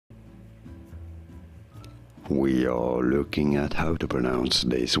We are looking at how to pronounce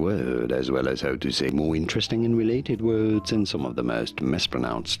this word, as well as how to say more interesting and related words, and some of the most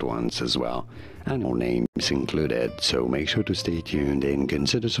mispronounced ones as well, and all names included. So make sure to stay tuned and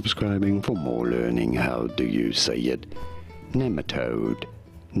consider subscribing for more learning how do you say it. Nematode.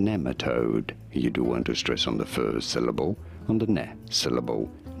 Nematode. You do want to stress on the first syllable, on the ne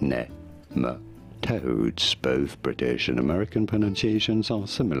syllable. Toads. Both British and American pronunciations are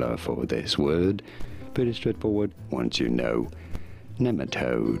similar for this word. Pretty straightforward once you know.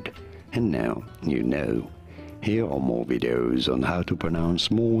 Nematode. And now you know. Here are more videos on how to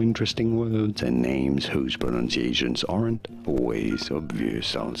pronounce more interesting words and names whose pronunciations aren't always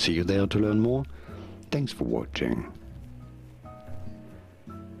obvious. I'll see you there to learn more. Thanks for watching.